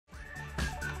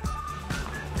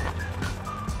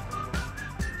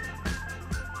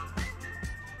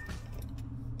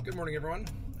Good morning, everyone.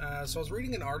 So I was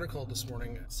reading an article this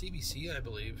morning. CBC, I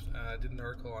believe, did an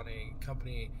article on a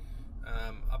company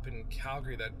up in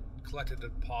Calgary that collected a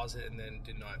deposit and then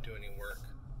did not do any work.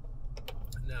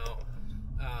 Now,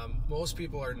 most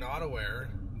people are not aware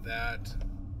that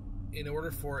in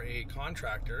order for a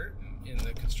contractor in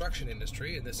the construction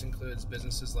industry, and this includes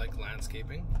businesses like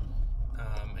landscaping,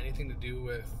 anything to do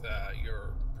with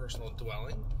your personal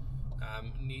dwelling,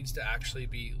 needs to actually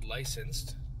be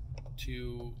licensed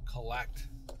to collect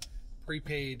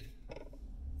prepaid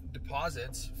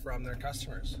deposits from their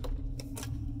customers.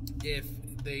 If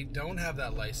they don't have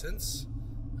that license,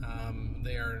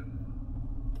 they are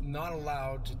not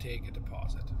allowed to take a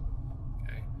deposit.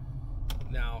 Okay.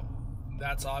 Now,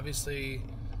 that's obviously,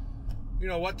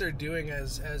 what they're doing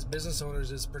as business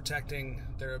owners is protecting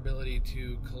their ability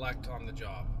to collect on the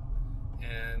job,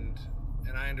 and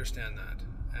I understand that.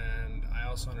 And I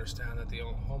also understand that the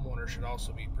homeowner should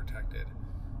also be protected.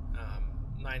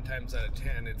 9 times out of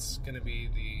 10, it's going to be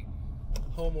the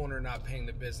homeowner not paying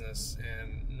the business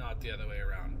and not the other way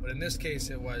around. But in this case,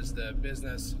 it was the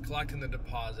business collecting the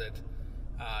deposit,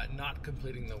 not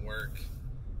completing the work,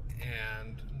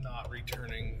 and not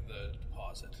returning the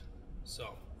deposit.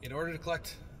 So, in order to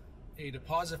collect a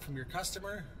deposit from your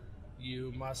customer,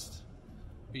 you must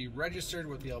be registered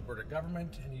with the Alberta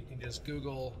government, and you can just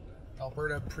Google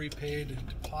Alberta prepaid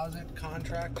deposit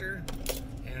contractor,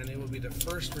 and it will be the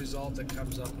first result that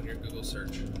comes up in your Google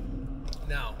search.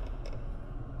 Now,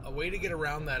 a way to get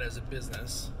around that as a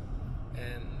business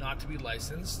and not to be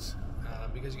licensed,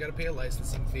 because you got to pay a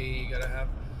licensing fee, you got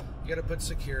to put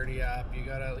security up, you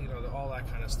got to, all that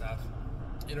kind of stuff.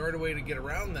 In order way to get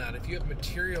around that, if you have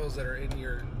materials that are in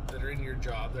your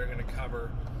job, they're going to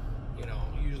cover,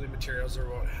 usually materials are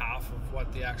about half of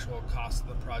what the actual cost of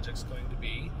the project's going to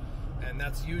be. And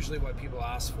that's usually what people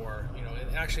ask for.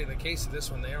 Actually, in the case of this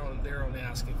one, they're only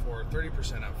asking for 30%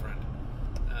 upfront,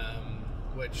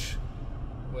 which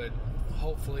would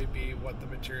hopefully be what the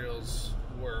materials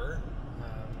were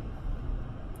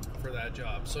for that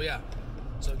job. So yeah,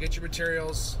 so get your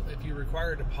materials. If you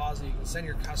require a deposit, you can send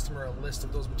your customer a list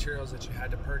of those materials that you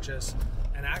had to purchase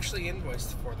and actually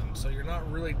invoice for them. So you're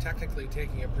not really technically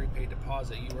taking a prepaid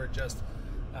deposit. You are just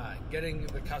getting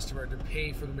the customer to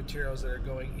pay for the materials that are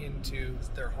going into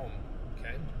their home.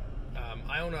 Okay,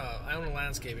 I own a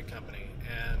landscaping company,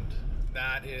 and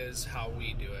that is how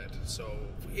we do it. So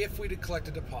if we collect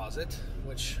a deposit,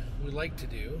 which we like to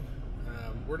do,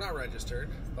 we're not registered,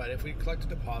 but if we collect a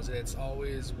deposit, it's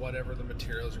always whatever the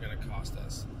materials are going to cost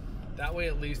us. That way,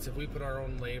 at least, if we put our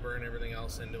own labor and everything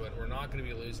else into it, we're not going to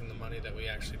be losing the money that we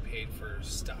actually paid for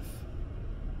stuff,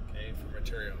 okay, for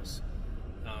materials.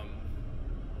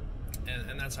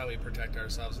 And that's how we protect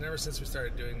ourselves. And ever since we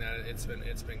started doing that, it's been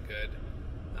good.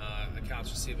 Accounts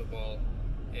receivable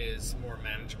is more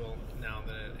manageable now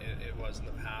than it was in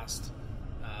the past.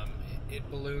 It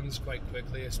balloons quite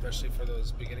quickly, especially for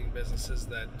those beginning businesses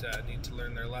that need to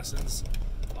learn their lessons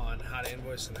on how to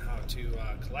invoice and how to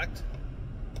collect,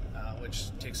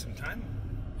 which takes some time.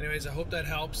 Anyways, I hope that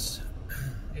helps.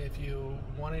 If you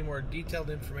want any more detailed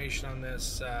information on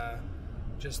this,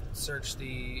 just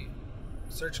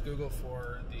search Google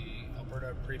for the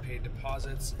Alberta prepaid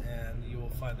deposits, and you will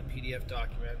find the PDF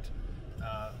document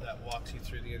that walks you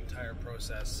through the entire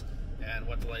process and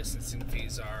what the licensing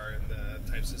fees are and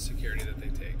the types of security that they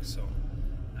take. So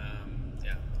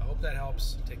yeah, I hope that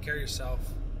helps. Take care of yourself,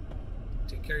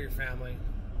 take care of your family,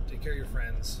 take care of your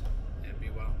friends, and be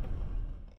well.